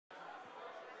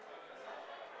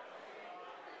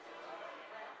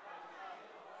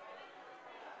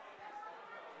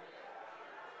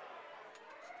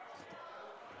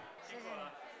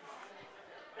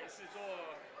是坐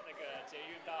那个捷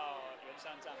运到圆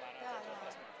山站嘛，然后再坐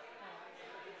bus 嘛，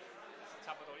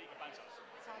差不多1个半小时。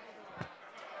差不多。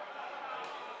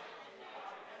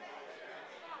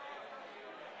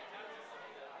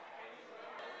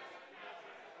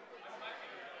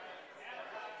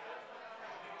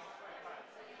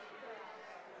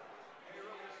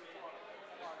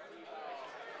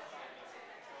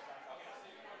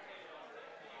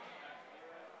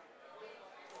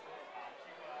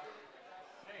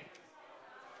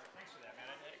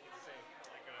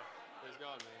Praise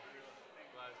God, man.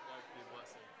 Glad to be a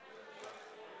blessing.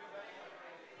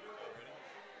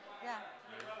 Yeah.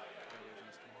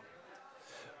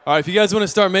 All right, if you guys want to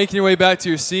start making your way back to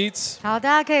your seats, 好，大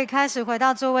家可以开始回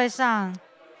到座位上。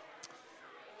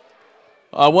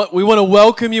we want to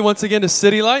welcome you once again to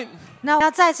City Light. 那我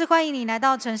要再次欢迎你来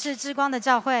到城市之光的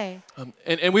教会。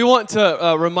And we want to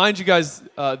remind you guys,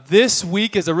 this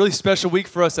week is a really special week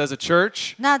for us as a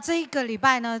church. 那这一个礼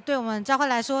拜呢，对我们教会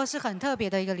来说是很特别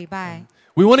的一个礼拜。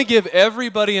We want to give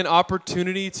everybody an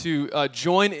opportunity to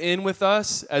join in with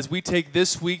us as we take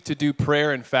this week to do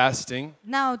prayer and fasting.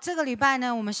 那这个礼拜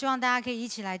呢，我们希望大家可以一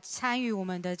起来参与我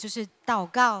们的就是祷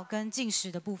告跟禁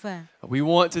食的部分。We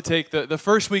want to take the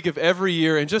first week of every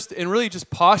year and really just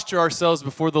posture ourselves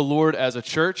before the Lord as a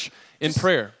church in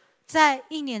prayer. 在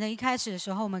一年的一开始的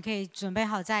时候，我们可以准备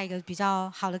好在一个比较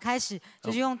好的开始，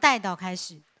就是用代祷开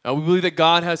始。We believe that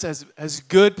God has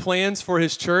good plans for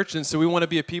His church, and so we want to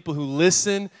be a people who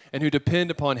listen and who depend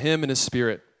upon Him and His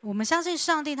Spirit. 我们相信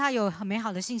上帝他有很美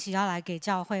好的信息要来给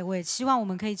教会，我也希望我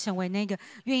们可以成为那个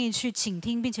愿意去倾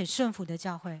听并且顺服的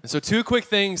教会。And so two quick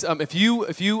things.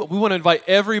 We want to invite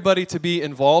everybody to be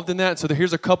involved in that. So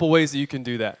here's a couple ways that you can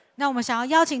do that. 那我们想要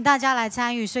邀请大家来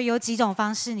参与，所以有几种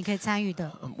方式你可以参与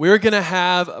的。We're going to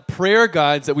have prayer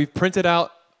guides that we've printed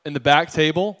out in the back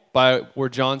table by where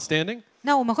John's standing.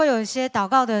 那我们会有一些祷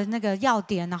告的那个要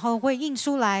点，然后会印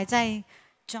出来在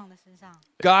John 的身上。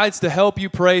Guides to help you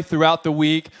pray throughout the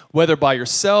week, whether by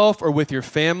yourself or with your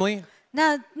family.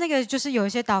 那个就是有一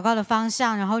些祷告的方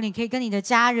向，然后你可以跟你的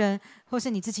家人，或是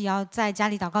你自己要在家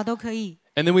里祷告都可以。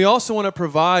And then we also want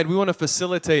to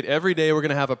facilitate every day we're going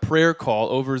to have a prayer call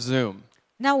over Zoom.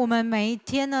 那我们每一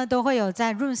天呢都会有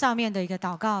在 Room 上面的一个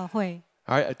祷告会。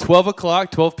All right, at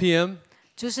 12 p.m.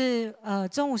 就是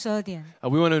中午12点。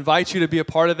We want to invite you to be a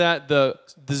part of that. The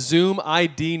Zoom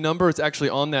ID number is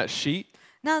actually on that sheet.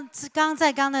 那刚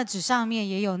在的纸上面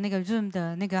也有那个 Room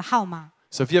的那个号码。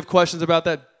So if you have questions about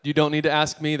that, you don't need to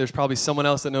ask me. There's probably someone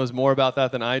else that knows more about that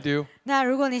than I do. 那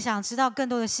如果你想知道更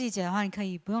多的细节的话，你可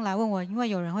以不用来问我，因为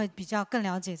有人会比较更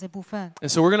了解这部分。And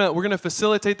so we're gonna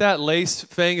facilitate that. Lace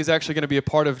Fang is actually going to be a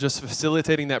part of just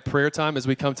facilitating that prayer time as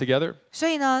we come together. 所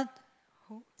以呢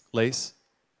Lace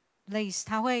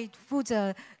他会负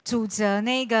责主责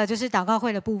那个就是祷告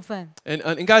会的部分。And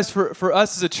guys, for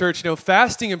us as a church,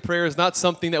 fasting and prayer is not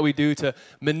something that we do to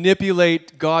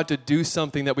manipulate God to do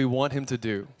something that we want Him to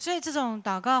do. 所以这种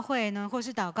祷告会呢，或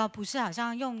是祷告，不是好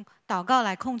像用祷告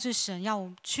来控制神，要我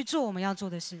们去做我们要做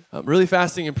的事。Really,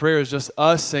 fasting and prayer is just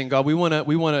us saying, God, we want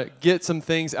to get some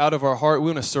things out of our heart.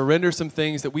 We want to surrender some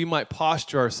things that we might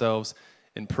posture ourselves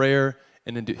in prayer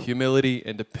and into humility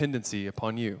and dependency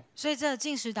upon you. 所以这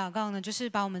禁食祷告呢，就是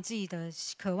把我们自己的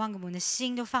渴望、我们的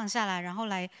心都放下来，然后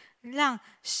来让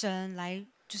神来，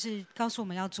就是告诉我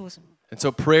们要做什么。And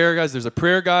so prayer, guys, there's a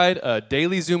prayer guide, a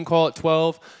daily Zoom call at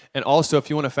 12. And also,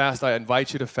 if you want to fast, I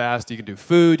invite you to fast. You can do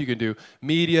food, you can do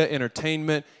media,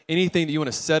 entertainment, anything that you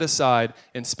want to set aside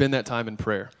and spend that time in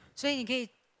prayer. 所以你可以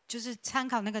就是参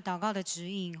考那个祷告的指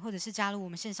引，或者是加入我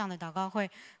们线上的祷告会，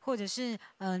或者是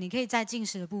你可以在禁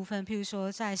食的部分，譬如说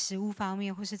在食物方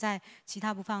面，或是在其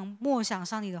他部分默想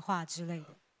上帝的话之类的。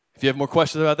If you have more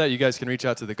questions about that, you guys can reach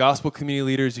out to the gospel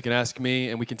community leaders. You can ask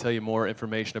me, and we can tell you more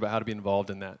information about how to be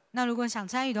involved in that. 那如果想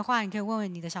参与的话，你可以问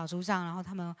问你的小组长，然后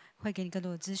他们会给你更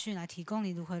多的资讯，来提供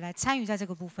你如何来参与在这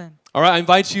个部分。All right, I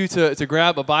invite you to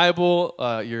grab a Bible,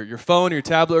 your phone, your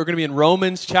tablet. We're going to be in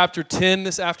Romans chapter 10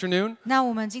 this afternoon. 那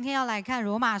我们今天要来看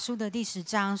罗马书的第10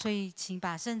章，所以请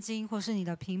把圣经或是你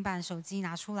的平板、手机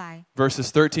拿出来。Verses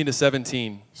 13 to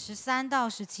 17. 13到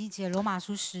17节，罗马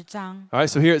书10章。All right,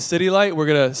 so here at City Light, we're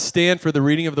going to stand for the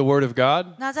reading of the Word of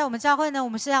God. 那在我们教会呢，我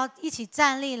们是要一起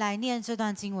站立来念这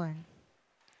段经文。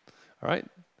All right,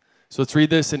 so let's read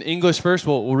this in English first.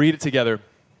 We'll read it together.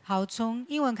 好，从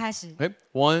英文开始。Okay,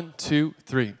 1, 2,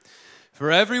 3. For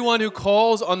everyone who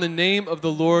calls on the name of the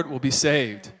Lord will be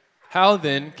saved. How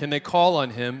then can they call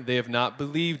on Him they have not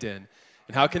believed in?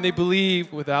 And how can they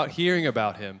believe without hearing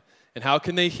about Him? And how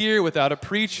can they hear without a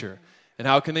preacher? And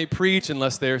how can they preach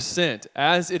unless they are sent?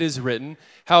 As it is written,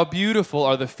 how beautiful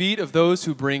are the feet of those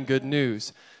who bring good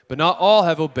news. But not all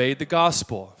have obeyed the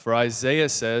gospel. For Isaiah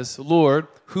says, Lord,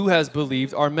 who has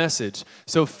believed our message?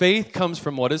 So faith comes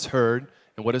from what is heard,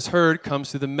 and what is heard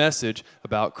comes through the message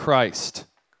about Christ.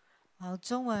 好，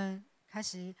中文开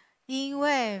始。因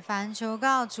为凡求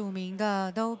告主名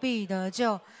的，都必得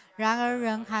救。然而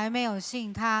人还没有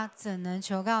信他，怎能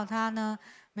求告他呢？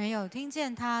没有听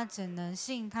见他，怎能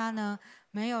信他呢？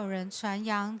没有人传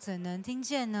扬，怎能听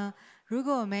见呢？如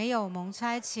果没有蒙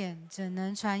差遣，怎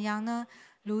能传扬呢？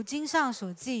如经上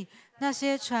所记，那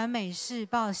些传美事、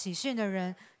报喜讯的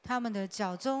人，他们的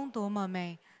脚中多么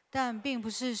美！但并不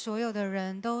是所有的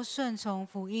人都顺从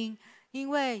福音，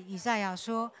因为以赛亚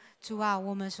说：“主啊，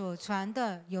我们所传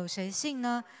的，有谁信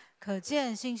呢？”可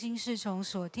见信心是从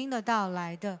所听的道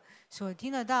来的，所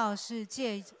听的道是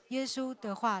借耶稣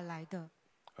的话来的。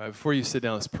All right, before you sit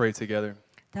down, let's pray together.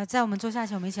 在我们坐下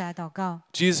前，我们一起来祷告。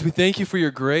Jesus, we thank you for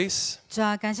your grace. 主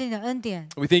啊，感谢你的恩典。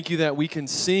We thank you that we can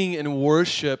sing and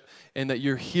worship and that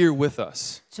you're here with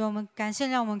us. 主，我们感谢，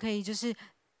让我们可以就是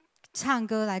唱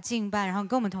歌来敬拜，然后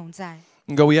跟我们同在。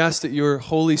And God, we ask that your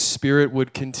Holy Spirit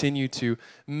would continue to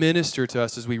minister to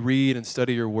us as we read and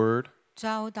study your word. 主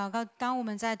啊，我祷告，当我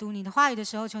们在读你的话语的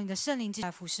时候，求你的圣灵进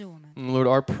来服侍我们。And Lord,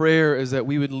 our prayer is that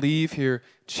we would leave here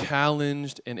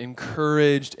challenged and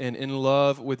encouraged and in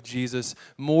love with Jesus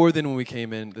more than when we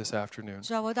came in this afternoon.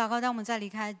 主啊，我祷告，当我们在离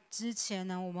开之前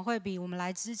呢，我们会比我们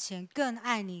来之前更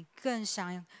爱你，更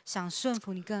想顺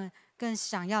服你，更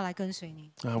想要来跟随你。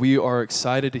We are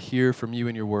excited to hear from you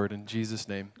and your word in Jesus'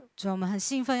 name. 主啊，我们很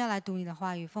兴奋要来读你的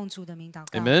话语，奉主的名祷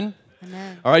告。 Amen.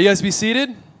 Amen. All right, you guys be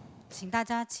seated. 请大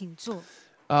家请坐。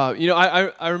I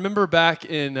remember back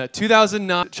in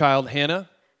 2009, child Hannah.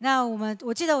 那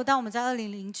我记得当我们在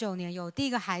2009年有第一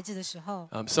个孩子的时候，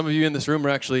 Some of you in this room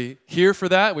were actually here for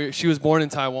that. She was born in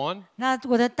Taiwan. 那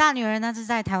我的大女儿呢是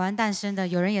在台湾诞生的，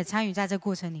有人也参与在这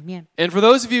过程里面。And for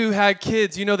those of you who had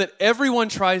kids, you know that everyone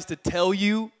tries to tell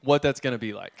you what that's going to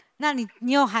be like. 那你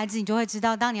有孩子，你就会知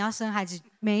道，当你要生孩子，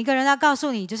每一个人要告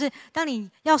诉你，就是当你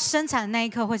要生产的那一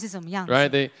刻会是怎么样子。Right?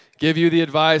 They give you the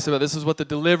advice about this is what the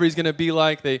delivery is going to be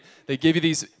like. They give you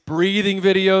these breathing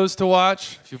videos to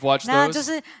watch. If you've watched 那 those. 就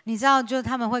是你知道，就是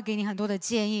他们会给你很多的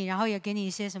建议，然后也给你一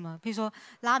些什么，比如说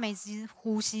拉梅兹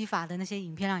呼吸法的那些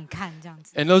影片让你看这样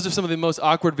子。And those are some of the most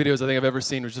awkward videos I think I've ever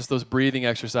seen. Was just those breathing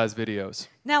exercise videos.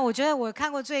 那我觉得我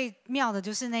看过最妙的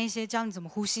就是那一些教你怎么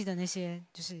呼吸的那些，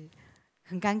就是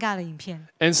很尴尬的影片。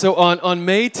 And so on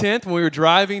May 10th, when we were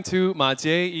driving to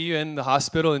Majie Yuan, the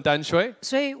hospital in Danshui,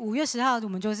 所以5月10号我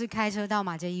们就是开车到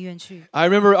马偕医院去。 I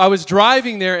remember I was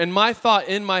driving there, and my thought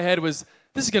in my head was,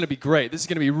 "This is going to be great. This is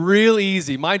going to be real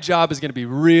easy. My job is going to be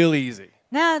real easy."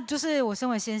 那就是我身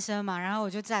为先生嘛，然后我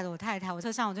就载着我太太，我车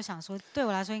上我就想说，对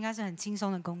我来说应该是很轻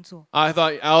松的工作。 I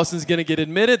thought Allison's going to get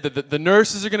admitted, the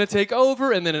nurses are going to take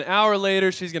over, and then an hour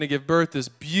later, she's going to give birth to this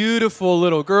beautiful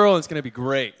little girl, and it's going to be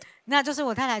great. 那就是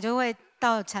我太太就会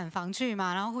到产房去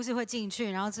嘛，然后护士会进去，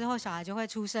然后之后小孩就会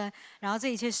出生，然后这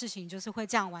一切事情就是会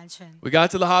这样完成。 We got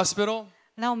to the hospital.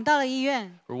 然后我们到了医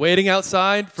院， We're waiting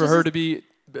outside for her to be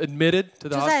admitted to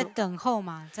the 就在 hospital. 等候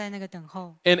嘛，在那个等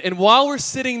候。 And while we're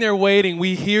sitting there waiting,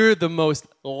 we hear the most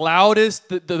loudest,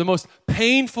 the most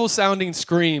painful sounding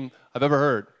scream I've ever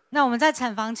heard. 那我们在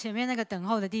产房前面那个等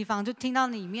候的地方，就听到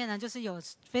里面呢，就是有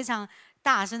非常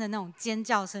大声的那种尖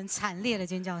叫声，惨烈的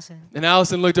尖叫声。 And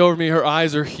Allison looked over at me, her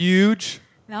eyes are huge.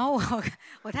 然后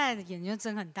我太太的眼睛就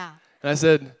睁很大， And I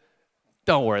said,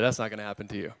 "Don't worry, that's not going to happen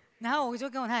to you." 然后我就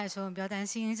跟我太太说：“你不要担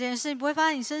心，这件事不会发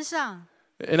生在你身上。”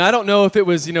 And I don't know if it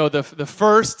was, the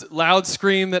first loud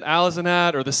scream that Allison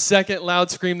had, or the second loud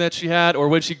scream that she had, or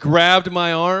when she grabbed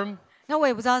my arm. 那我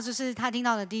也不知道，就是他听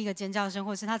到的第一个尖叫声，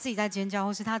或是他自己在尖叫，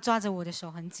或是他抓着我的手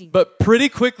很紧。 But pretty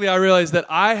quickly, I realized that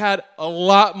I had a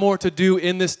lot more to do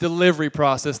in this delivery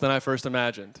process than I first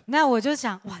imagined. 那我就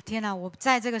想，哇，天哪！我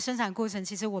在这个生产过程，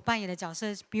其实我扮演的角色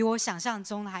比我想象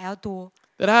中的还要多。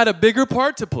 That I had a bigger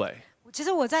part to play. 其实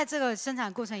我在这个生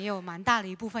产过程也有蛮大的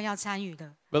一部分要参与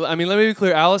的。 But I mean, let me be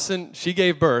clear. Allison, she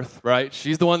gave birth, right?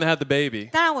 She's the one that had the baby.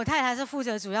 当然，我太太是负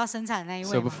责主要生产的那一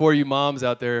位 So 嘛。 before you moms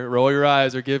out there roll your eyes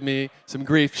or give me some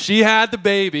grief, she had the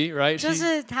baby, right? 就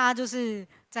是她就是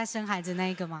在生孩子那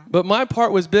一个嘛。 But my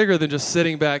part was bigger than just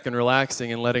sitting back and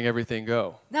relaxing and letting everything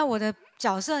go. 那我的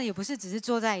角色也不是只是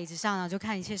坐在椅子上，然后就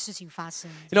看一切事情发生。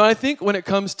 I think when it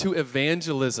comes to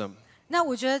evangelism, 那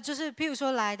我觉得就是，譬如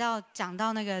说讲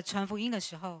到那个传福音的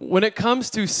时候， when it comes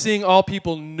to seeing all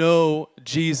people know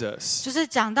Jesus, 就是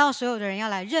讲到所有的人要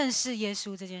来认识耶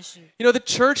稣这件事。 the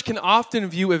church can often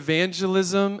view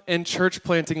evangelism and church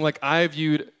planting like I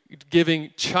viewed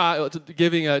giving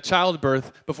childbirth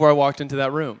before I walked into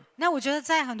that room. 那我觉得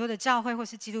在很多的教会或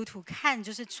是基督徒看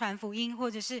就是传福音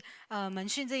或者是门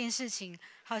训这件事情，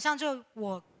好像就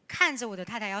我看着我的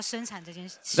太太要生产这件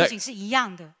事情是一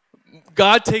样的。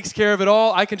God takes care of it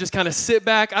all. I can just kind of sit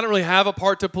back. I don't really have a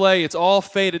part to play. It's all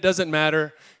fate. It doesn't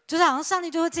matter. 就是好像上帝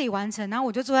就会自己完成，然后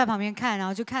我就坐在旁边看，然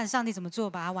后就看上帝怎么做，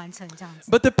把它完成这样子。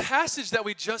But the passage that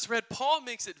we just read, Paul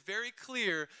makes it very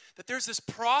clear that there's this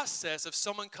process of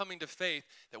someone coming to faith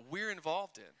that we're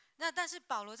involved in. 那但是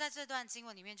保罗在这段经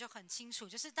文里面就很清楚，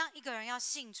就是当一个人要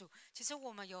信主，其实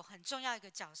我们有很重要一个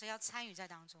角色要参与在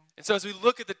当中。And so as we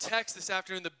look at the text this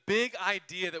afternoon, the big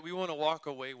idea that we want to walk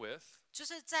away with 就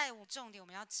是在重点我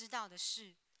们要知道的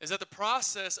是 is that the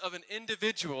process of an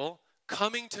individual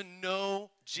coming to know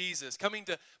Jesus, coming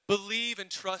to believe and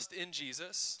trust in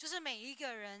Jesus, 就是每一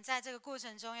个人在这个过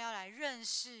程中要来认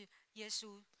识耶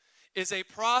稣。is a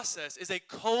process, is a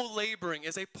co-laboring,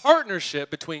 is a partnership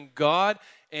between God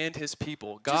and his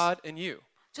people, God and you.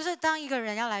 就是当一个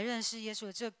人要来认识耶稣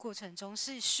的这个过程中，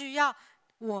是需要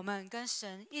我们跟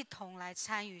神一同来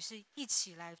参与，是一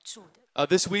起来做的。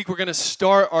This week we're going to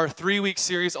start our 3-week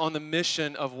series on the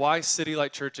mission of why City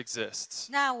Light Church exists.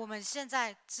 那我们现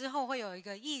在之后会有一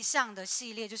个意向的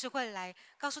系列，就是会来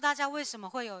告诉大家为什么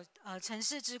会有城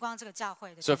市之光这个教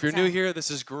会的 So 存 if 在。 you're new here,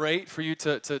 this is great for you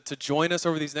to join us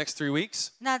over these next 3 weeks.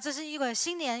 那这是一个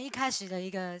新年一开始的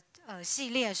一个系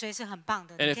列，所以是很棒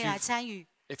的， And 你可以来参与。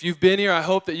If you've been here, I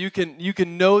hope that you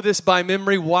can know this by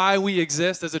memory why we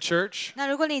exist as a church. 那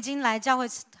如果你已经来教会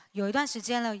有一段时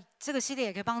间了，这个系列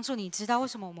也可以帮助你知道为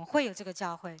什么我们会有这个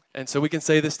教会。 And so we can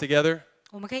say this together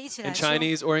我们可以一起 in 来说，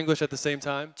 Chinese or English at the same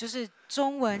time. 就是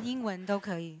中文、英文都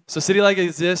可以。 So City Light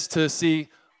exists to see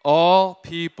all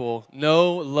people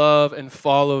know, love, and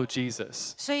follow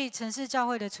Jesus. 所以城市教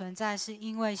会的存在，是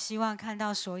因为希望看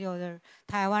到所有的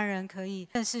台湾人可以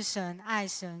认识神、爱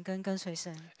神跟跟随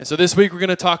神。 And so this week we're going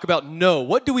to talk about know.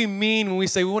 What do we mean when we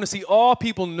say we want to see all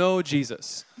people know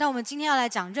Jesus? 那我们今天要来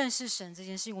讲认识神这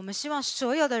件事，我们希望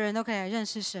所有的人都可以来认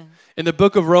识神。 In the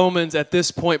book of Romans, at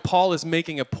this point, Paul is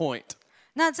making a point.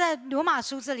 那在罗马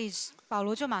书这里，保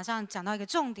罗就马上讲到一个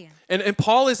重点。 And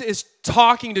Paul is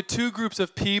talking to 2 groups of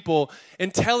people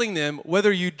and telling them,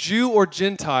 whether you Jew or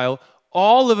Gentile,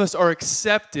 all of us are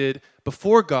accepted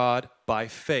before God by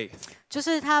faith. 就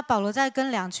是保罗在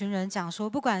跟2群人讲说，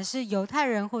不管是犹太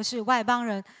人或是外邦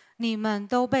人，你们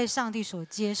都被上帝所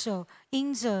接受，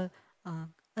因着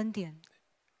恩典。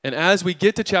 And as we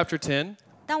get to chapter 10,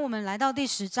 当我们来到第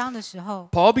10章的时候，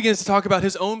 Paul begins to talk about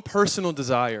his own personal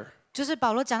desire, 就是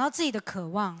保罗讲到自己的渴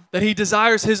望， that he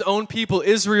desires his own people,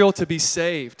 Israel, to be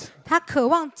saved. 他渴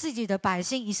望自己的百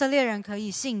姓以色列人可以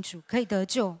信主，可以得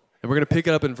救。 And we're going to pick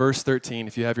it up in verse 13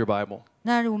 if you have your Bible.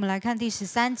 那我们来看第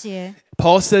13节，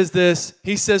 Paul says this,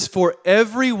 he says, "For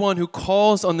everyone who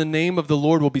calls on the name of the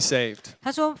Lord will be saved."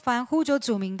 他说：“凡呼求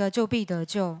主名的，就必得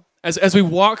救。” As we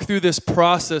walk through this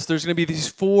process, there's going to be these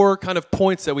 4 kind of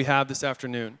points that we have this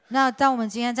afternoon. 那当我们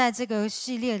今天在这个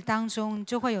系列当中，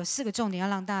就会有4个重点要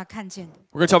让大家看见的。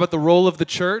 We're going to talk about the role of the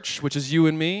church, which is you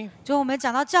and me. 就我们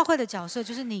讲到教会的角色，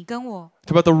就是你跟我，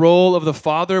 Talk about the role of the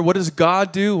Father. What does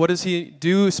God do? What does He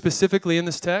do specifically in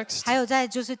this text? 还有在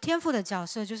就是天父的角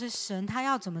色，就是神他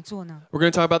要怎么做呢？ We're going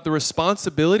to talk about the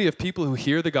responsibility of people who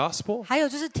hear the gospel. 还有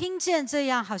就是听见这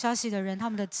样好消息的人，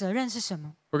他们的责任是什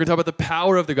么？ We're going to talk about the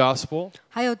power of the gospel.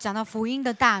 还有讲到福音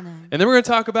的大能， And then we're going to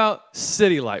talk about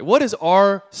City Light. What is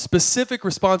our specific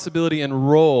responsibility and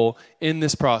role in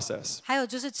this process? 还有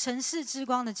就是城市之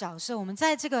光的角色。我们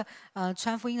在这个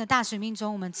传福音的大使命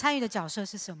中，我们参与的角色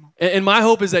是什么？ And my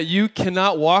hope is that you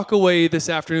cannot walk away this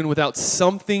afternoon without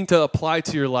something to apply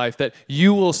to your life, that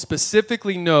you will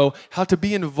specifically know how to be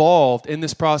involved in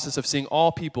this process of seeing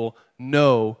all people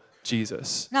know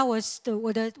Jesus. 那我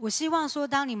希望说，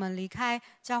当你们离开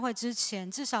教会之前，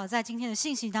至少在今天的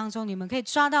信息当中，你们可以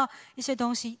抓到一些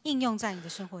东西，应用在你的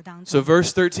生活当 So 中。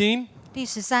 verse 13, 第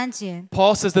13节，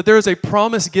 Paul says that there is a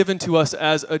promise given to us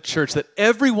as a church that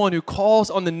everyone who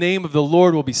calls on the name of the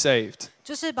Lord will be saved.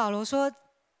 就是保罗说，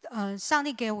上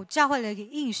帝给我教会的一个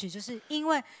应许，就是因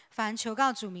为凡求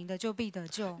告主名的，就必得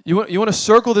救。 You want to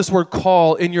circle this word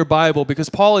call in your Bible because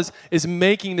Paul is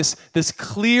making this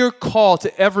clear call to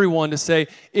everyone to say,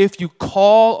 if you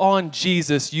call on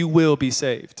Jesus, you will be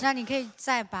saved. 那你可以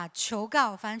再把求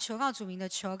告，凡求告主名的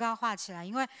求告画起来，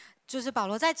因为就是保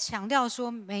罗在强调说，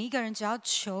每一个人只要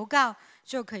求告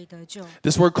就可以得救。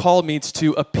 This word call means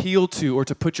to appeal to or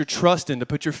to put your trust in, to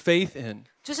put your faith in.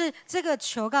 就是这个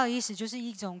求告的意思，就是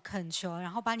一种恳求，然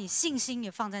后把你信心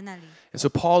也放在那里。 And so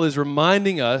Paul is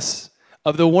reminding us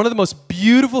of one of the most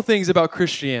beautiful things about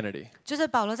Christianity. 就是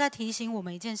保罗在提醒我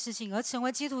们一件事情，而成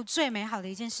为基督徒最美好的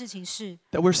一件事情是，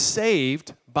 That we're saved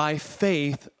by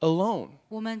faith alone.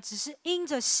 我们只是因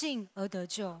着信而得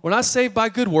救。 We're not saved by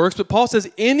good works, but Paul says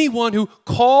anyone who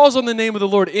calls on the name of the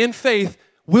Lord in faith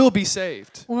will be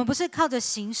saved. 我们不是靠着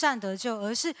行善得救，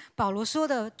而是保罗说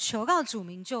的求告主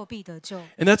名就必得救，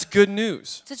 And that's good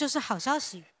news. 这就是好消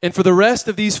息。 And for the rest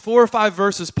of these 4 or 5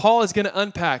 verses, Paul is going to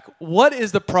unpack what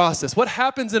is the process, what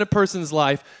happens in a person's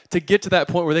life to get to that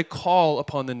point where they call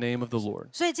upon the name of the Lord.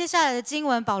 所以接下来的经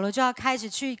文，保罗就要开始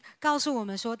去告诉我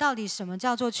们说，到底什么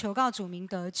叫做求告主名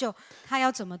得救？他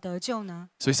要怎么得救呢？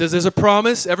 So he says there's a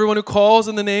promise, everyone who calls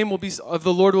in the name of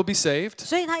the Lord will be saved.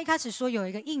 所以他一开始说有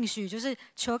一个应许，就是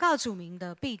求告主名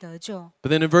的必得救。 But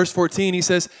then in verse 14 he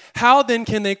says, how then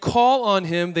can they call on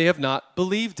him they have not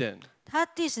believed in? 他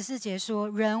第14节说：“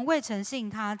人未曾信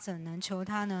他，怎能求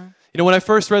他呢？” You know, when I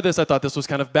first read this, I thought this was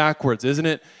kind of backwards, isn't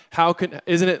it?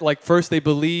 Isn't it like first they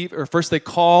believe, or first they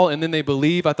call and then they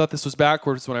believe? I thought this was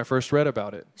backwards when I first read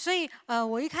about it. 所以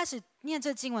我一开始念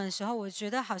这经文的时候，我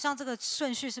觉得好像这个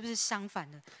顺序是不是相反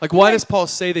的？ Like, why does Paul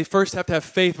say they first have to have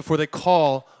faith before they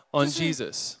call on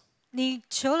Jesus? 你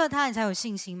求了他，你才有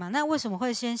信心嘛？那为什么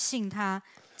会先信他？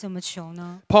怎么求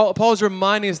呢？ Paul is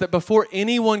reminding us that before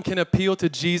anyone can appeal to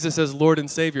Jesus as Lord and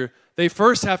Savior, they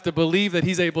first have to believe that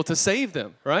He's able to save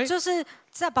them, right? 就是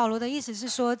在保罗的意思是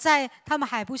说，在他们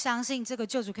还不相信这个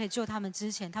救主可以救他们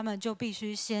之前，他们就必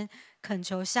须先恳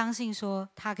求相信说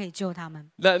他可以救他们。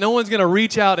 That no one's going to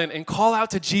reach out and call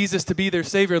out to Jesus to be their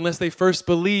Savior unless they first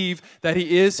believe that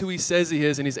He is who He says He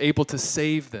is and He's able to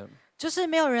save them. 就是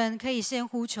没有人可以先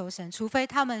呼求神，除非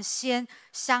他们先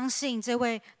相信这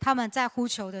位他们在呼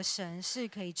求的神是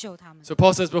可以救他们。 So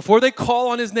Paul says before they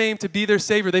call on His name to be their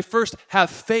Savior, they first have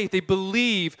faith. They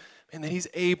believe and that He's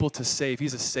able to save.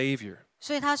 He's a Savior.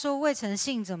 所以他说未曾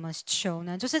信怎么求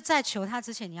呢？就是在求他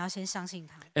之前，你要先相信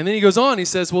他。 And then he goes on, he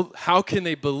says, well, how can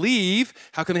they believe?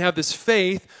 How can they have this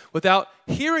faith without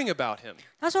hearing about Him?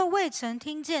 他说未曾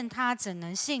听见他，怎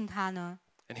能信他呢？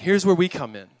 And here's where we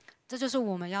come in. 这就是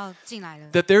我们要进来的。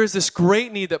 That there is this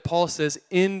great need that Paul says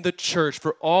in the church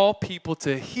for all people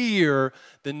to hear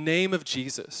the name of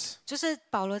Jesus. 就是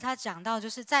保罗他讲到，就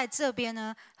是在这边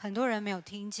呢，很多人没有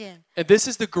听见， And this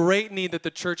is the great need that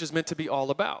the church is meant to be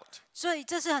all about. 所以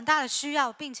这是很大的需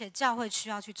要，并且教会需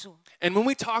要去做。 And when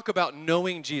we talk about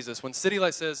knowing Jesus, when City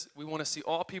Light says we want to see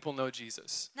all people know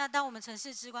Jesus, 那当我们城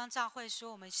市之光教会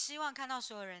说，我们希望看到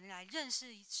所有人来认识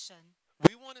神，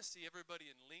 we want to see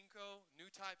everybody in Linkou, New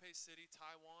Taipei City,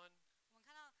 Taiwan,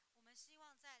 我们希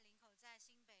望在林口、在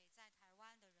新北、在台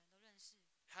湾的人都认识。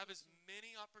 have as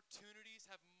many opportunities,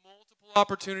 have multiple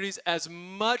opportunities, as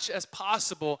much as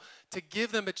possible to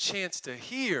give them a chance to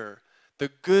hear the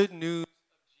good news.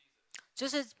 就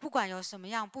是不管有什么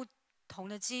样不同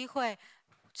的机会、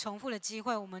重复的机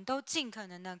会，我们都尽可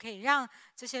能的可以让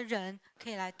这些人可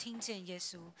以来听见耶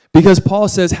稣。 Because Paul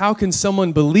says, how can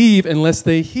someone believe unless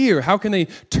they hear? How can they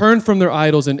turn from their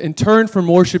idols and turn from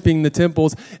worshiping the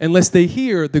temples unless they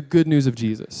hear the good news of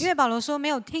Jesus? 因为保罗说没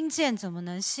有听见怎么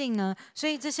能信呢？所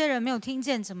以这些人没有听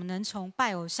见，怎么能从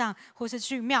拜偶像或是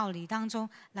去庙里当中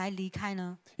来离开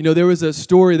呢？ You know, there was a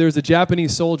story, there was a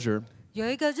Japanese soldier, 有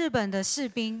一个日本的士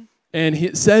兵， and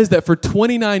it says that for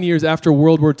 29 years after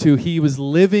World War II, he was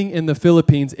living in the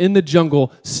Philippines, in the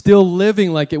jungle, still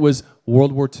living like it was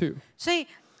World War II. 所以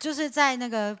就是在那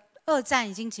个二战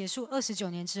已经结束29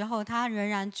年之后，他仍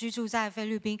然居住在菲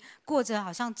律宾，过着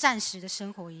好像战时的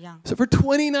生活一样。 So for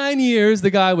 29 years, the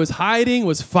guy was hiding,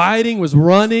 was fighting, was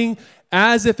running,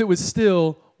 as if it was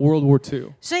still World War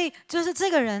II. 所以就是这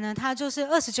个人呢，他就是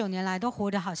29年来都活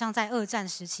得好像在二战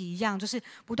时期一样，就是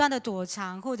不断的躲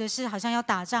藏，或者是好像要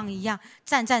打仗一样，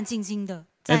战战兢兢的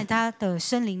在他的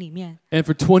森林里面。 And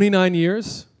for 29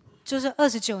 years, 就是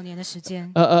29年的时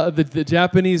间。 the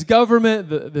Japanese government,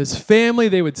 this family,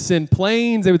 they would send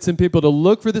planes, they would send people to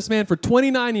look for this man for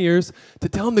 29 years to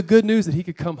tell him the good news that he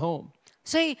could come home.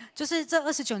 所以就是这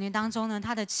29年当中呢，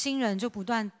他的亲人就不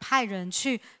断派人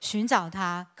去寻找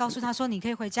他，告诉他说你可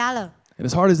以回家了。 And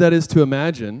as hard as that is to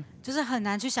imagine, 就是很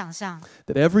难去想象，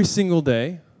 that every single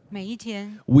day 每一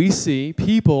天 we see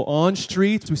people on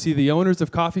streets, we see the owners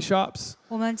of coffee shops.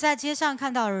 我们在街上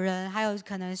看到的人，还有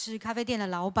可能是咖啡店的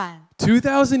老板。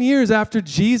 2,000 years after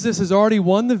Jesus has already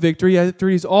won the victory, after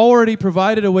He's already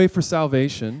provided a way for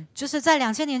salvation, 就是在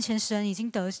2000年前，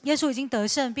耶稣已经得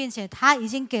胜，并且他已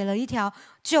经给了一条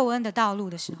救恩的道路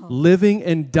的时候， living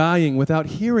and dying without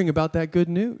hearing about that good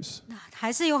news.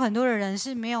 还是有很多的人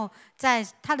是没有在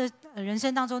他的人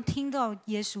生当中听到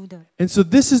耶稣的。And so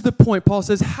this is the point. Paul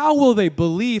says, how will they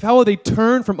believe? How will they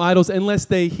turn from idols unless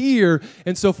they hear?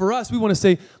 And so for us, we want to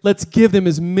say, let's give them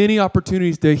as many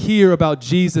opportunities to hear about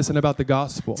Jesus and about the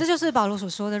gospel. 这就是保罗所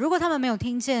说的，如果他们没有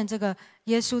听见这个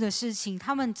耶稣的事情，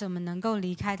他们怎么能够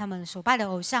离开他们所拜的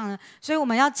偶像呢？所以我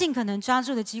们要尽可能抓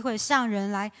住的机会，向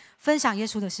人来分享耶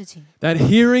稣的事情。That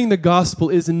hearing the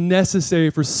gospel is necessary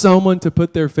for someone to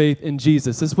put their faith in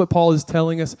Jesus. This is what Paul is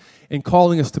telling us and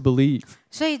calling us to believe.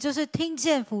 所以就是听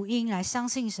见福音来相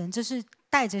信神，这是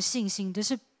带着信心，这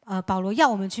是保罗要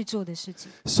我们去做的事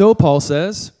情。So Paul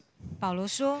says, 保罗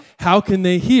说 how can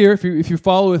they hear, if you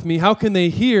follow with me, how can they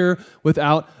hear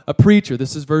without a preacher?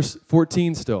 This is verse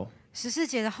 14 still. 14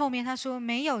节的后面他说，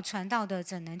没有传道的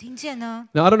怎能听见呢？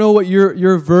 Now, I don't know what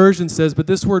your version says, but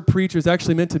this word preacher is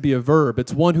actually meant to be a verb.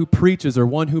 It's one who preaches or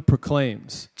one who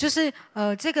proclaims. 就是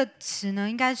这个词呢，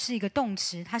应该是一个动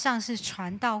词，它像是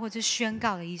传道或者宣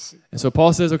告的意思。 And so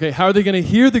Paul says, okay, how are they going to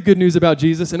hear the good news about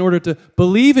Jesus in order to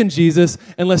believe in Jesus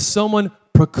unless someone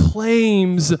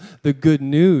proclaims the good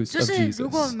news 就 of 是如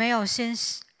果 Jesus? 没有先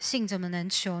信，怎么能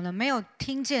求呢？没有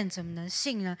听见，怎么能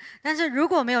信呢？但是如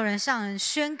果没有人向人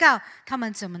宣告，他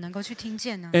们怎么能够去听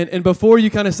见呢？ And before you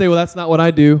kind of say, well, that's not what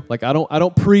I do. Like I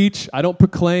don't preach, I don't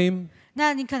proclaim.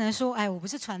 那你可能说，哎，我不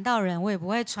是传道人，我也不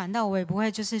会传道，我也不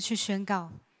会就是去宣告。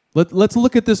Let's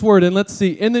look at this word and let's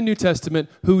see in the New Testament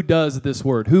who does this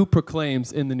word, who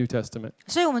proclaims in the New Testament.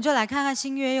 所以我们就来看看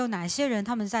新约有哪些人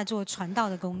他们在做传道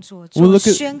的工作， We'll 做 look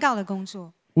at- 宣告的工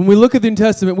作。 When we look at the New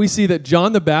Testament, we see that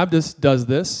John the Baptist does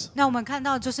this. 那我们看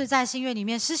到就是在新约里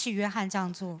面，施洗约翰这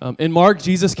样做。 In Mark,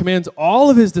 Jesus commands all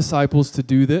of his disciples to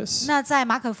do this. 那在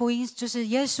马可福音，就是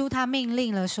耶稣他命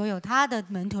令了所有他的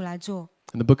门徒来做。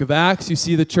 In the book of Acts, you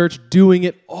see the church doing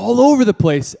it all over the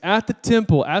place, at the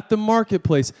temple, at the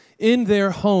marketplace, in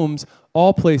their homes,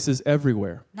 all places,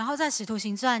 everywhere. 然后在使徒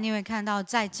行传，你会看到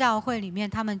在教会里面，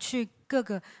他们去各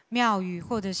个庙宇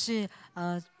或者是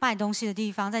卖东西的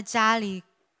地方，在家里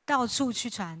到处去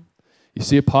传。 You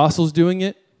see apostles doing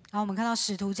it. 然后我们看到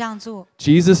使徒这样做，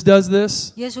 Jesus does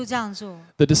this. 耶稣这样做，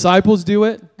 The disciples do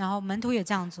it. 然后门徒也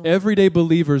这样做， Everyday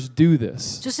believers do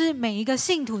this. 就是每一个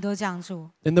信徒都这样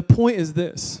做。 And the point is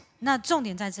this. 那重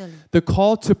点在这里， The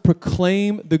call to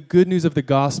proclaim the good news of the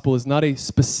gospel is not a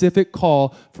specific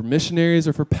call for missionaries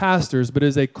or for pastors, but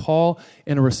is a call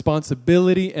and a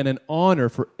responsibility and an honor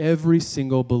for every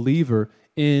single believer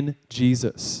in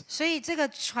Jesus. 所以这个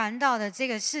传道的这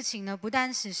个事情呢，不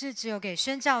单是只有给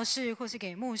宣教士或是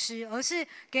给牧师，而是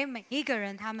给每一个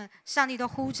人，他们上帝都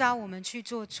呼召我们去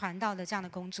做传道的这样的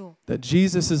工作。 That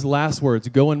Jesus' last words,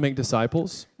 go and make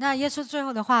disciples, 那耶稣最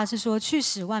后的话是说，去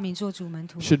使万民做主门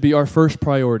徒， should be our first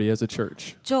priority as a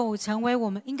church. 就成为我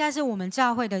们应该是我们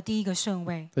教会的第一个顺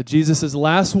位。 That Jesus'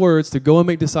 last words to go and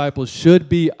make disciples should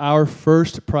be our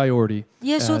first priority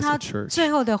耶稣 as 他 a church.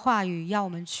 最后的话语，要我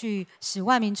们去使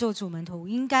万民做主门徒，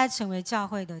应该成为教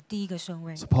会的第一个顺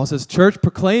位。 So Paul says, church,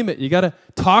 proclaim it. You got to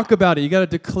talk about it. You got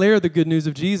to declare the good news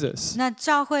of Jesus. 那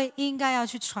教会应该要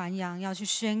去传扬，要去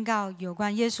宣告有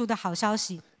关耶稣的好消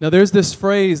息。 Now, there's this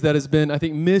phrase that has been, I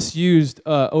think, misused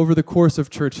over the course of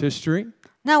church history.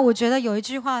 那我觉得有一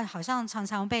句话好像常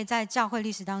常被在教会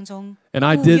历史当中 And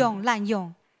I 误 did, 用、滥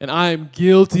用。 and I am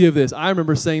guilty of this. I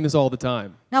remember saying this all the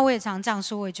time. 那我也常这样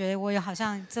说，我也觉得我也好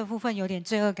像这部分有点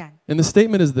罪恶感， And the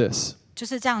statement is this: 就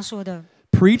是这样说的，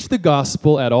 preach the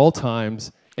gospel at all times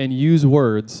and use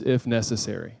words if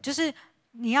necessary. 就是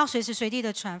你要随时随地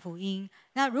的传福音。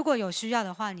那如果有需要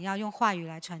的话，你要用话语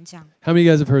来传讲。 How many of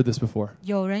you guys have heard this before?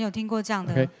 有人有听过这样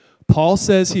的 Okay. Paul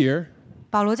says here,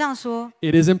 保罗这样说，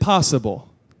 it is impossible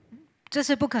这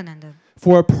是不可能的，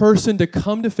 for a person to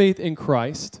come to faith in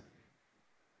Christ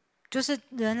就是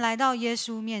人来到耶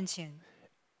稣面前，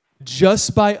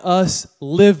 just by us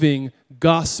living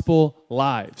gospel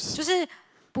lives. 就是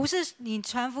不是你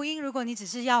传福音，如果你只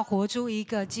是要活出一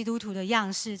个基督徒的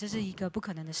样式，这是一个不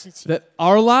可能的事情。 That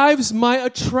our lives might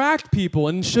attract people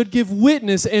and should give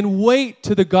witness and weight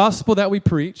to the gospel that we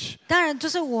preach. 当然，就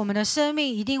是我们的生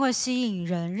命一定会吸引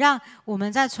人，让我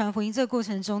们在传福音这个过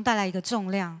程中带来一个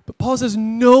重量。 But Paul says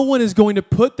no one is going to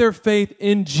put their faith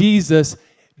in Jesus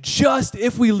just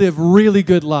if we live really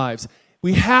good lives.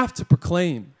 We have to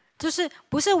proclaim. 就是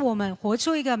不是我们活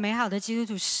出一个美好的基督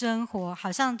徒生活，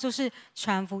好像就是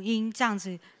传福音这样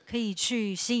子可以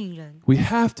去吸引人。 We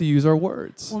have to use our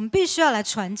words. 我们必须要来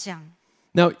传讲。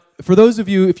 Now, for those of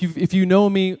you, if you know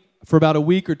me for about a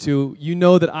week or two, you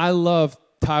know that I love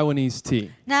Taiwanese tea.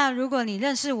 那如果你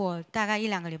认识我大概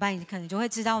1-2个礼拜，你可能就会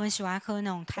知道我们喜欢喝那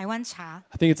种台湾茶，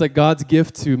 I think it's like God's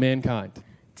gift to mankind.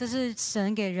 这是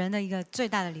神给人的一个最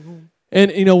大的礼物。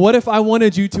 And you know, what if I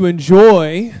wanted you to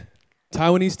enjoy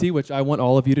Taiwanese tea, which I want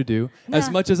all of you to do as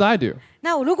much as I do.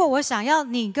 那如果我想要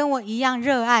你跟我一样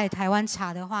热爱台湾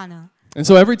茶的话呢？ And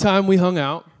so every time we hung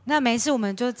out, 那每一次我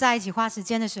们就在一起花时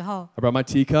间的时候， I brought my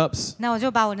teacups, 那我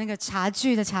就把我那个茶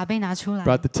具的茶杯拿出来，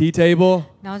 brought the tea table,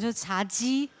 然后就茶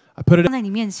几 I put it, 放在你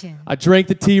面前， I drank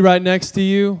the tea right next to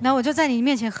you. 然后我就在你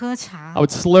面前喝茶 I，would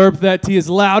slurp that tea as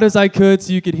loud as I could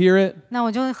so you could hear it. 那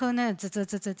我就会喝那个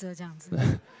这样子。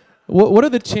 What are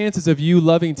the chances of you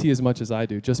loving tea as much as I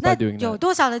do just 那 by doing 有 that?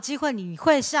 多少的机会你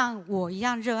会像我一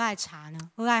样热爱茶呢？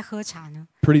热爱喝茶呢？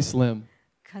 Pretty slim.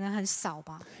 可能很少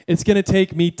吧。 It's going to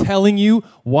take me telling you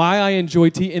why I enjoy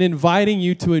tea and inviting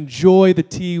you to enjoy the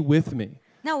tea with me.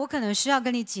 那我可能需要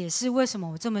跟你解释为什么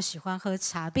我这么喜欢喝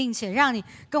茶，并且让你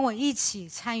跟我一起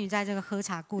参与在这个喝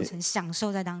茶过程，享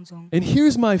受在当中。 And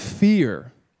here's my fear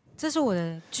这是我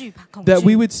的惧怕、恐 that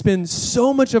we 惧。 would spend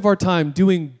so much of our time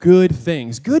doing good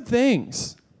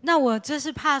things, 那我就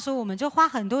是怕说，我们就花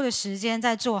很多的时间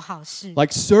在做好事，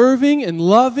 like serving and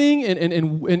loving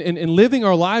and living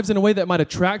our lives in a way that might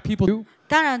attract people to.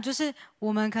 当然就是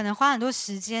我们可能花很多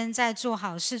时间在做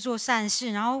好事、做善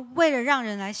事，然后为了让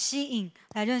人来吸引、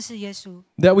来认识耶稣。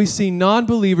 That we see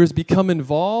non-believers become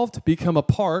involved, become a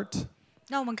part,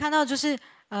 那我们看到就是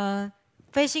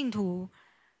非信徒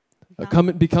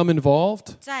become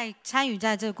involved, 在参与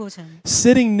在这个过程，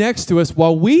 sitting next to us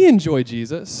while we enjoy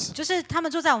Jesus, 就是他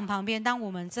们坐在我们旁边，当我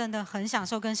们真的很享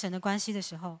受跟神的关系的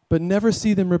时候， but never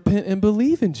see them repent and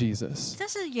believe in Jesus. 但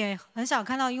是也很少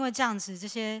看到因为这样子，这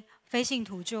些非信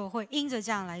徒就会因着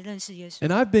这样来认识耶稣。 And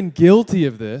I've been guilty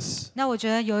of this, 那我觉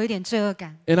得有一点罪恶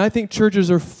感。 and I think churches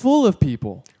are full of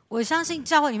people 我相信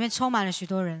教会里面充满了许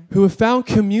多人， who have found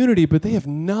community, but they have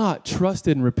not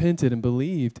trusted and repented and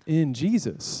believed in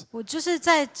Jesus. 我就是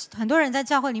在很多人在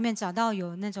教会里面找到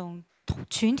有那种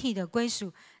群体的归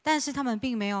属，但是他们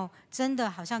并没有真的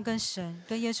好像跟神、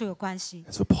跟耶稣有关系。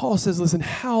 So Paul says, listen,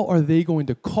 how are they going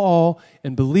to call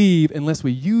and believe unless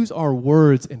we use our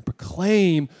words and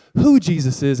proclaim who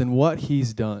Jesus is and what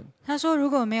he's done? 他说：“如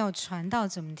果没有传道，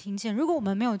怎么听见？如果我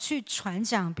们没有去传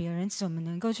讲别人，怎么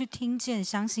能够去听见、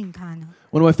相信他呢？”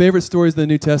 One of my favorite stories in the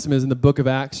New Testament is in the book of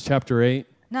Acts, chapter 8.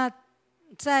 那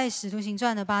在《使徒行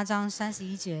传》的8章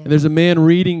31节 And，there's a man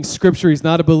reading scripture. He's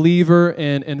not a believer.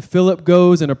 And Philip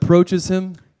goes and approaches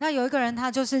him. 那有一个人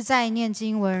他就是在念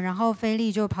经文，然后腓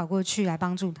力就跑过去来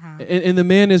帮助他。 And the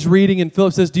man is reading, and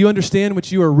Philip says, do you understand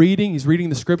what you are reading? He's reading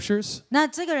the scriptures. 那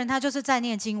这个人他就是在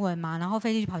念经文嘛，然后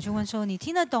腓力就跑去问说：“你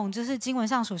听得懂这是经文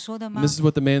上所说的 And 吗 this is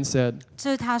what the man said. ？”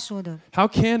这是他说的。 How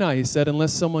can I, he said, unless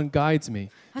someone guides me?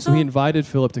 他 So 说 he invited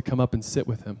Philip to come up and sit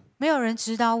with him.：“ 没有人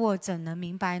指导我，怎能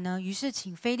明白呢？”于是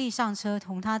请腓力上车，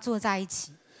同他坐在一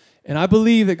起。 And I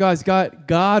believe that, guys,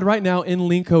 God right now in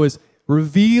Linko is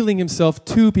revealing himself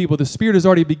to people. The Spirit is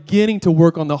already beginning to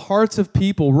work on the hearts of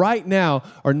people right now,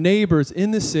 our neighbors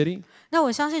in the city. 那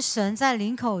我相信神在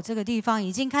林口这个地方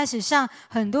已经开始向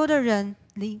很多的人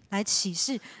来启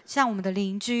示，向我们的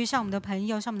邻居、向我们的朋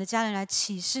友、向我们的家人来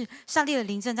启示，上帝的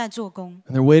灵正在做工，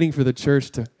 And they're waiting for the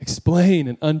church to explain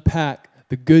and unpack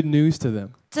the good news to them.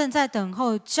 正在等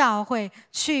候教会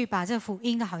去把这福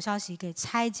音的好消息给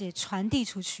拆解、传递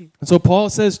出去。 And so Paul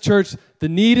says, church, the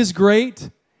need is great,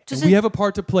 就 and 是 we have a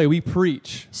part to play. We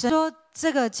preach. 神说，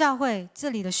这个教会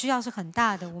这里的需要是很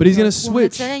大的，我 But he's 们 gonna 我们的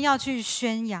switch. 责任要去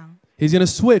宣扬。 He's going to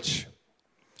switch,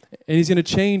 and he's going to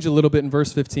change a little bit in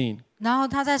verse 15. 然后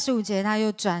他在15节他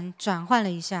又转换了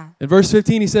一下， In verse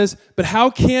 15, he says, but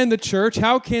how can the church,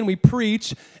 how can we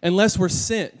preach unless we're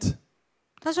sent?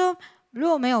 他说：“如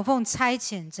果没有奉差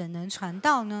遣，怎能传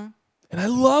道呢？” And I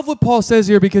love what Paul says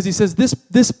here because he says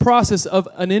this process of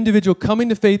an individual coming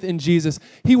to faith in Jesus,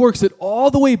 he works it all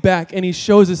the way back and he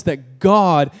shows us that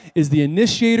God is the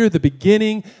initiator, the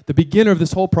beginner of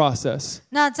this whole process.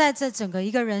 那在这整个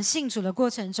一个人信主的过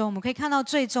程中，我们可以看到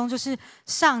最终就是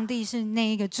上帝是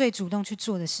那一个最主动去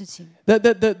做的事情。That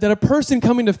a person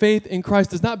coming to faith in Christ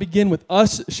does not begin with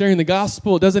us sharing the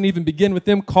gospel. It doesn't even begin with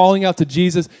them calling out to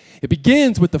Jesus. It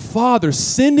begins with the Father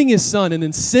sending his Son and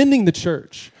then sending the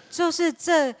church. 就是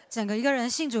这整个一个人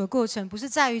信主的过程，不是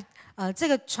在于这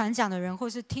个传讲的人或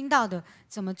是听到的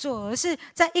怎么做，而是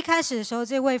在一开始的时候，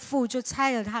这位父就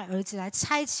差了他的儿子来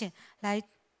差遣，来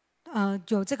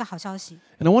有这个好消息。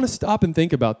And I want to stop and think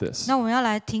about this. 那我们要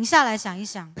来停下来想一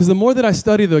想， Because the more that I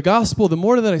study the gospel, the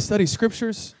more that I study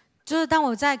scriptures, 就是当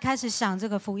我在开始想这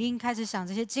个福音，开始想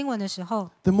这些经文的时候，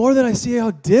 the more that I see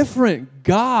how different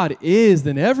God is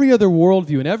than every other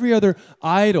worldview and every other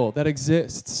idol that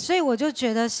exists. 所以我就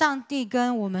觉得上帝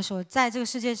跟我们所在这个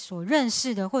世界所认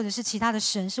识的，或者是其他的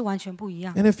神是完全不一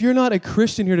样。 And if you're not a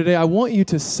Christian here today, I want you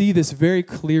to see this very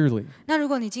clearly. 那如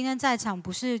果你今天在场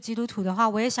不是基督徒的话，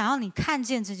我也想要你看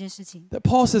见这件事情， That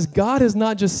Paul says God has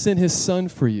not just sent his son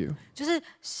for you, 就是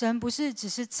神不是只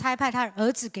是差派他的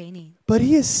儿子给你， but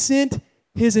he has sent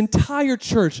his entire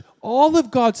church, all of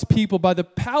God's people, by the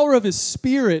power of his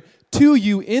Spirit to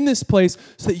you in this place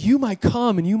so that you might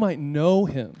come and you might know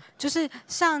him. 就是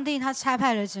上帝他差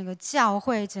派了整个教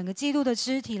会、整个基督的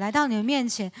肢体来到你的面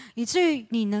前，以至于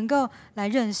你能够来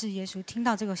认识耶稣，听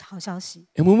到这个好消息。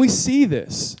 And when we see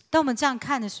this, 当我们这样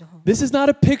看的时候， this is not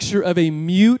a picture of a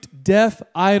mute, deaf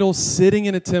idol sitting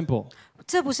in a temple.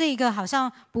 这不是一个好像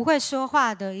不会说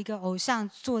话的一个偶像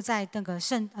坐在那个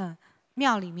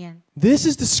庙里面。 This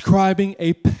is describing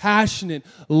a passionate,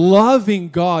 loving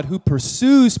God who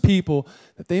pursues people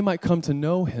that they might come to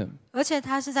know him. 而且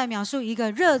他是在描述一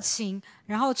个热情，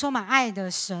然后充满爱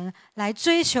的神来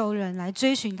追求人，来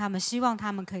追寻他们，希望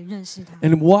他们可以认识他。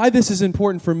 And why this is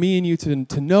important for me and you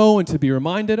to know and to be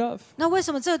reminded of 那为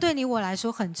什么这对你我来说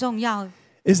很重要？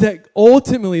 is that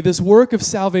ultimately this work of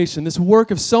salvation, this work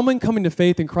of someone coming to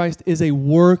faith in Christ is a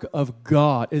work of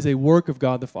God, is a work of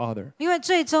God the Father. 因为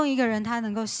最终一个人他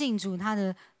能够信主，他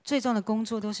的最终的工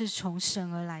作都是从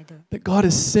神而来的， That God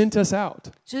has sent us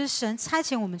out. 就是神差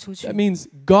遣我们出去 That。means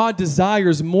God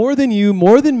desires more than you,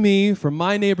 more than me, for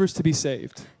my neighbors to be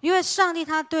saved. 因为上帝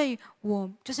他对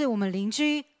我，就是我们邻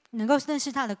居能够认识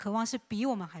他的渴望是比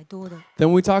我们还多的。 Then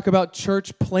when we talk about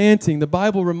church planting, the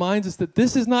Bible reminds us that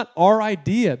this is not our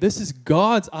idea. This is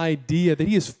God's idea, that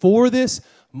He is for this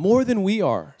more than we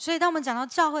are. 所以当我们讲到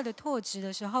教会的拓殖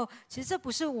的时候，其实这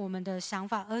不是我们的想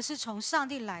法，而是从上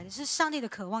帝来的，是上帝的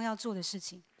渴望要做的事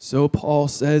情。 So Paul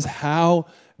says, how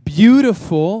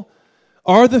beautiful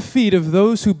are the feet of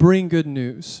those who bring good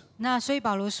news. 那所以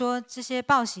保罗说，这些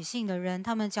报喜信的人，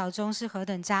他们脚中是何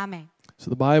等佳美。 So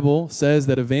the Bible says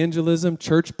that evangelism,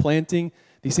 church planting,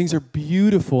 these things are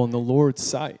beautiful in the Lord's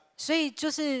sight. 所以就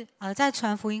是在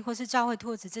传福音或是教会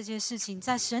拓殖这件事情，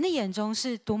在神的眼中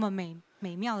是多么美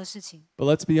妙的事情， But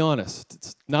let's be honest,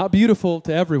 it's not beautiful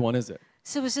to everyone, is it?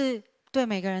 是不是？对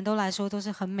每个人都来说都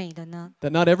是很美的呢？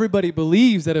 That not everybody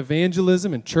believes that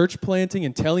evangelism and church planting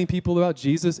and telling people about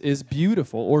Jesus is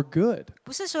beautiful or good.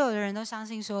 不是所有的人都相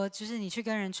信说，就是你去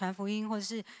跟人传福音，或者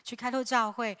是去开拓教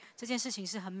会，这件事情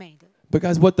是很美的。 But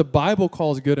guys, what the Bible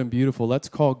calls good and beautiful, let's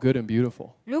call good and beautiful.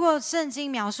 如果圣经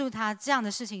描述它这样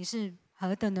的事情是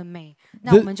何等的美，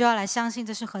那我们就要来相信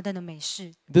这是何等的美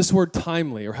事。 This word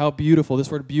timely or how beautiful,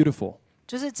 this word beautiful.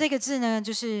 就是这个字呢，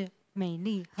就是美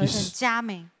丽，何等佳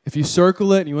美。 If you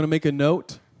circle it and you want to make a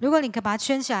note, 如果你可以把它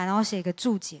圈起来，然后写一个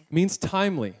注解， it means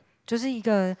timely. 就是一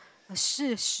个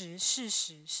事实、事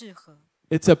实、适合。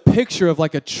 It's a picture of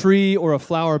like a tree or a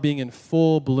flower being in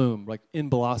full bloom, like in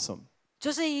blossom.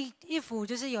 就是一幅，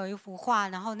就是有一幅画，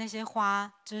然后那些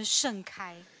花就是盛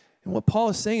开。 And what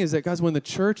Paul is saying is that, guys, when the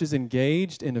church is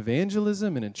engaged in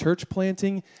evangelism and in church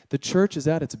planting, the church is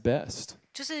at its best.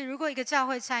 就是如果一个教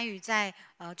会参与在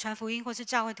传福音或是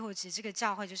教会拓殖，这个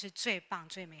教会就是最棒、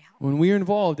最美好。 When we are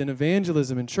involved in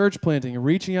evangelism and church planting and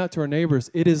reaching out to our neighbors,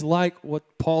 it is like what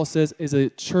Paul says is a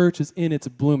church is in its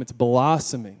bloom, it's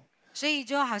blossoming. 所以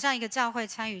就好像一个教会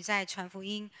参与在传福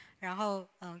音，然后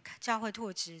教会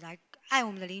拓殖来爱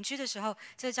我们的邻居的时候，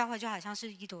这个教会就好像是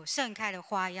一朵盛开的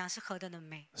花一样，是何等的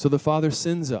美。 So the Father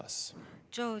sends us.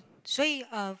 所以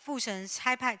父神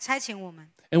差遣我们。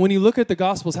 And when you look at the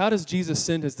Gospels, how does Jesus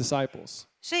send his disciples?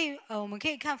 所以我们可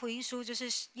以看福音书，就是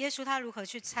耶稣他如何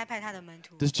去差派他的门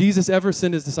徒。 Does Jesus ever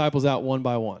send his disciples out one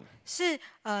by one? 是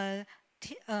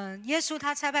耶稣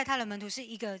他差派他的门徒是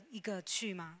一个一个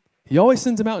去吗？ He always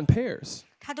sends them out in pairs.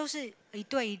 他都是一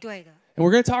对一对的。 And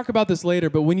we're going to talk about this later,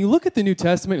 but when you look at the New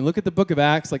Testament and look at the book of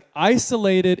Acts, like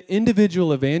isolated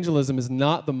individual evangelism is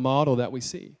not the model that we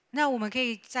see. 那我们可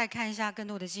以再看一下更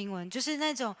多的经文，就是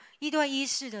那种一对一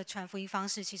式的传福音方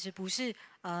式，其实不是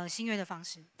新约的方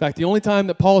式。In fact, the only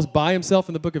time that Paul is by himself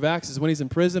in the book of Acts is when he's in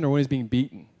prison or when he's being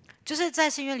beaten. 就是在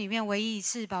新约里面唯一一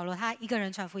次保罗他一个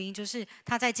人传福音，就是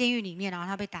他在监狱里面，然后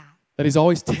他被打。 That he's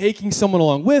always taking someone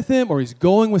along with him or he's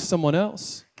going with someone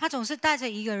else. 他总是带着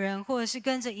一个人，或者是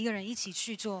跟着一个人一起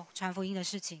去做传福音的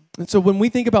事情。 And so when we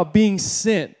think about being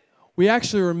sent, we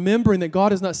actually are remembering that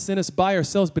God has not sent us by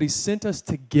ourselves, but He sent us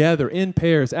together in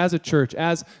pairs as a church,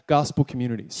 as gospel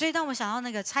communities. 所以当我们想到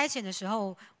那个差遣的时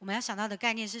候，我们要想到的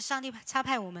概念是，上帝差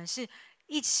派我们是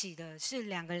一起的，是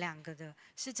两个的，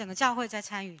是整个教会在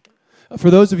参与的。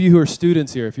For those of you who are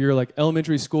students here, if you're like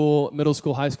elementary school, middle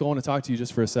school, high school, I want to talk to you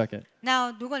just for a second. 那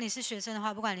如果你是学生的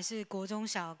话，不管你是国中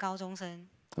小、高中生。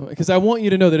Because I want you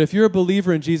to know that if you're a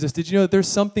believer in Jesus, did you know that there's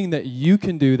something that you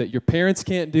can do that your parents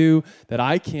can't do, that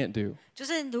I can't do? 就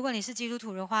是如果你是基督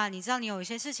徒的话，你知道你有一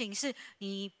些事情是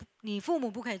你父母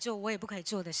不可以做，我也不可以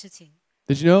做的事情。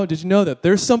Did you know that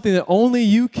there's something that only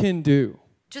you can do?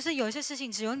 就是有一些事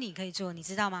情只有你可以做，你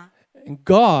知道吗？ And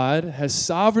God has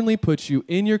sovereignly put you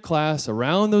in your class,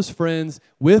 around those friends,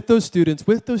 with those students,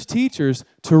 with those teachers,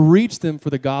 to reach them for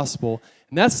the gospel.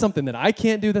 And that's something that I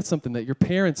can't do. That's something that your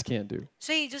parents can't do.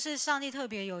 所以就是上帝特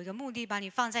别有一个目的，把你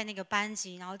放在那个班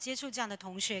级，然后接触这样的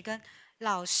同学跟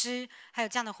老师，还有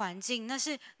这样的环境，那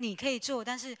是你可以做，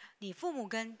但是你父母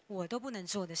跟我都不能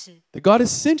做的事。That God has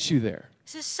sent you there.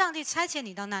 是上帝差遣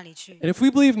你到那里去。 And if we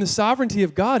believe in the sovereignty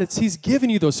of God, it's He's given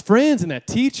you those friends and that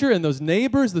teacher and those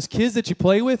neighbors, those kids that you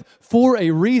play with for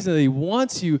a reason. That He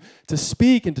wants you to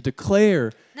speak and to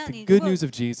declare the good news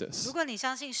of Jesus. 如果你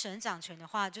相信神掌权的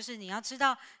话，就是你要知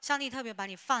道，上帝特别把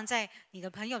你放在你的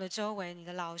朋友的周围，你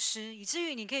的老师，以至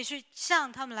于你可以去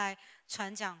向他们来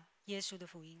传讲耶稣的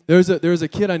福音。There was a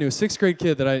kid I knew, a 6th grade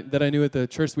kid that I knew at the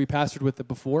church we pastored with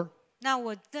before. 那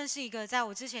我认识一个，在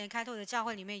我之前开拓的教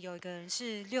会里面，有一个人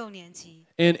是6年级。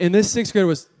And this 6th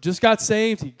grader just got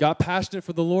saved. He got passionate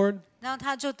for the Lord. 然后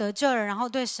他就得救了，然后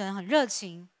对神很热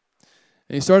情。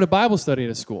And he started a Bible study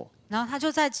at his school. 然后他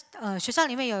就在学校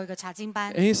里面有一个查经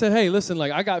班。 And he said, "Hey, listen,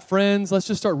 like I got friends. Let's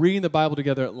just start reading the Bible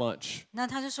together at lunch." 那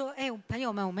他就说：“朋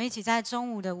友们，我们一起在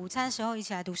中午的午餐时候一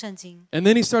起来读圣经。” And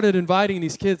then he started inviting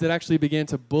these kids that actually began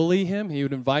to bully him. He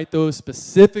would invite those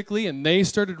specifically, and they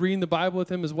started reading the Bible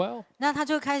with him as well. 那他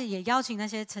就开始也邀请那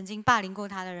些曾经霸凌过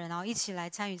他的人，然后一起来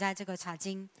参与在这个查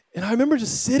经。 And I remember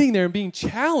just sitting there and being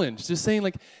challenged, just saying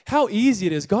like how easy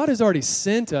it is. God has already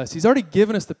sent us. He's already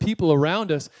given us the people around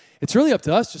us. It's really up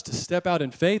to us just to step out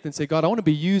in faith and say, God, I want to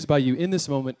be used by you in this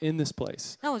moment, in this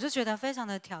place. 那我就觉得非常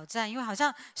的挑战，因为好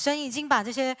像神已经把这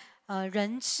些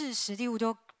人事实地物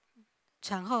都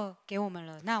传后给我们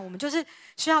了，那我们就是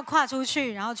需要跨出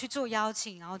去，然后去做邀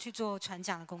请，然后去做传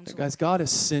讲的工作。 Guys, God has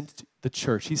sent the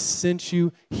church. He's sent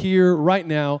you here right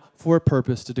now for a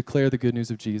purpose to declare the good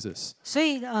news of Jesus. 所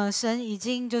以神已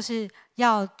经就是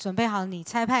要准备好你，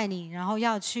差派你，然后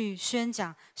要去宣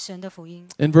讲神的福音。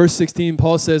 In verse 16,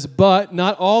 Paul says, "But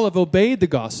not all have obeyed the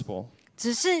gospel."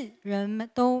 只是人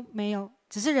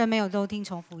没有都听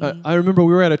从福音。 I remember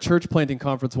we were at a church planting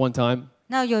conference one time,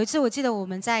 那有一次，我记得我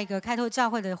们在一个开拓教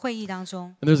会的会议当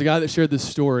中， and there's a guy that shared this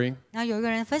story, 然后有一个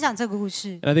人分享这个故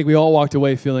事， and I think we all walked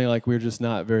away feeling like we were just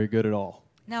not very good at all.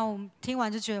 那我们听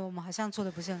完就觉得我们好像做的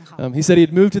不是很好。 He said he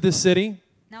had moved to this city,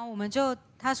 然后我们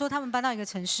他说他们搬到一个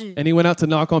城市， and he went out to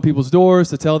knock on people's doors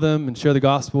to tell them and share the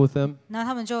gospel with them. 然后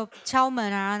他们就敲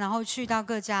门啊，然后去到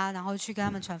各家，然后去跟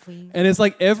他们传福音。 And it's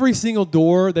like every single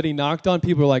door that he knocked on,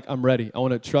 people were like, "I'm ready. I want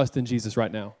to trust in Jesus right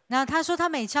now." 然后他说他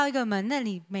每敲一个门，那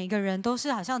里每个人都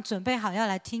是好像准备好要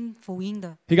来听福音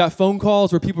的。 He got phone calls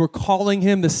where people were calling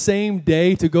him the same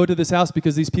day to go to this house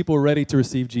because these people were ready to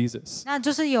receive Jesus. 那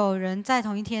就是有人在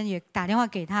同一天也打电话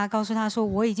给他，告诉他说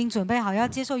我已经准备好要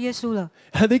接受耶稣了。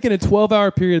 I think in a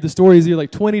 12-hour period, the story is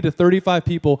like 20 to 35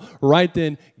 people right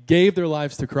then gave their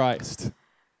lives to Christ.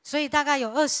 所以大概有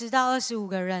20到25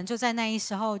个人就在那一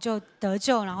时候就得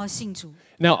救，然后信主。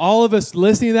 Now, all of us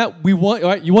listening to that, you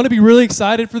want to be really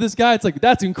excited for this guy? It's like,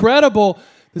 that's incredible.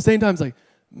 At the same time, it's like,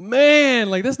 man,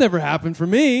 like this never happened for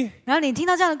me. 然后你听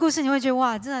到这样的故事，你会觉得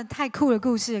哇，真的太酷的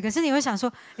故事了。可是你会想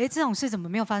说，这种事怎么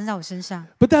没有发生在我身上？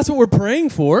 But that's what we're praying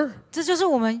for. 这就是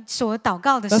我们所祷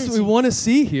告的 That's 事 what we 情， want to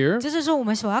see here. 就是说我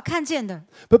们所要看见的。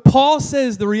 But Paul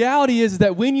says the reality is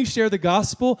that when you share the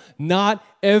gospel, not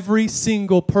every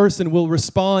single person will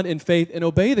respond in faith and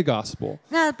obey the gospel.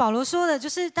 那保罗说的就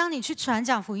是，当你去传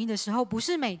讲福音的时候，不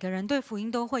是每个人对福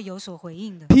音都会有所回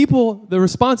应的。 People, the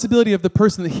responsibility of the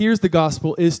person that hears the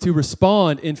gospel is to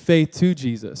respond in faith to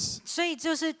Jesus. 所以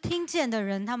就是听见的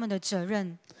人，他们的责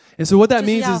任 And so what 就 that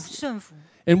是 means 要 is, 顺服。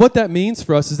 and what that means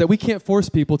for us is that we can't force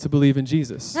people to believe in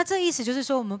Jesus. 那这意思就是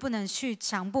说，我们不能去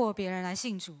强迫别人来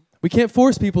信主。 We can't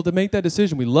force people to make that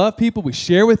decision. We love people, we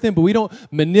share with them, but we don't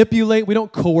manipulate, we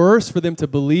don't coerce for them to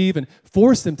believe and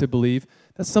force them to believe.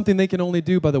 That's something they can only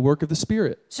do by the work of the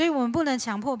Spirit. 所以我们不能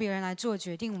强迫别人来做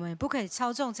决定，我们也不可以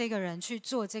操纵这个人去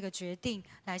做这个决定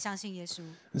来相信耶稣。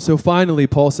 So finally,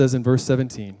 Paul says in verse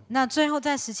 17, 那最后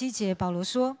在17节，保罗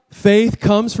说， faith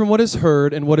comes from what is heard,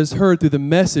 and what is heard through the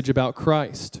message about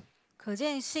Christ. 可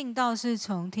见信道是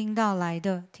从听道来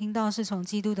的，听道是从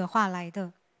基督的话来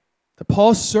的。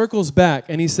Paul circles back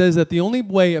and he says that the only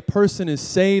way a person is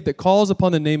saved that calls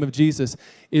upon the name of Jesus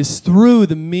is through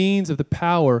the means of the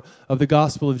power of the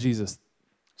gospel of Jesus.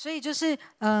 所以就是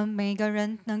每个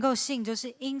人能够信，就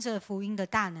是因着福音的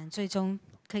大能，最终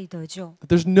可以得救。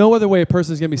There's no other way a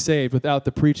person is going to be saved without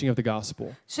the preaching of the gospel.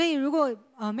 所以如果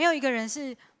没有一个人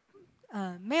是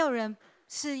没有人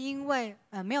是因为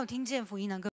没有听见福音能够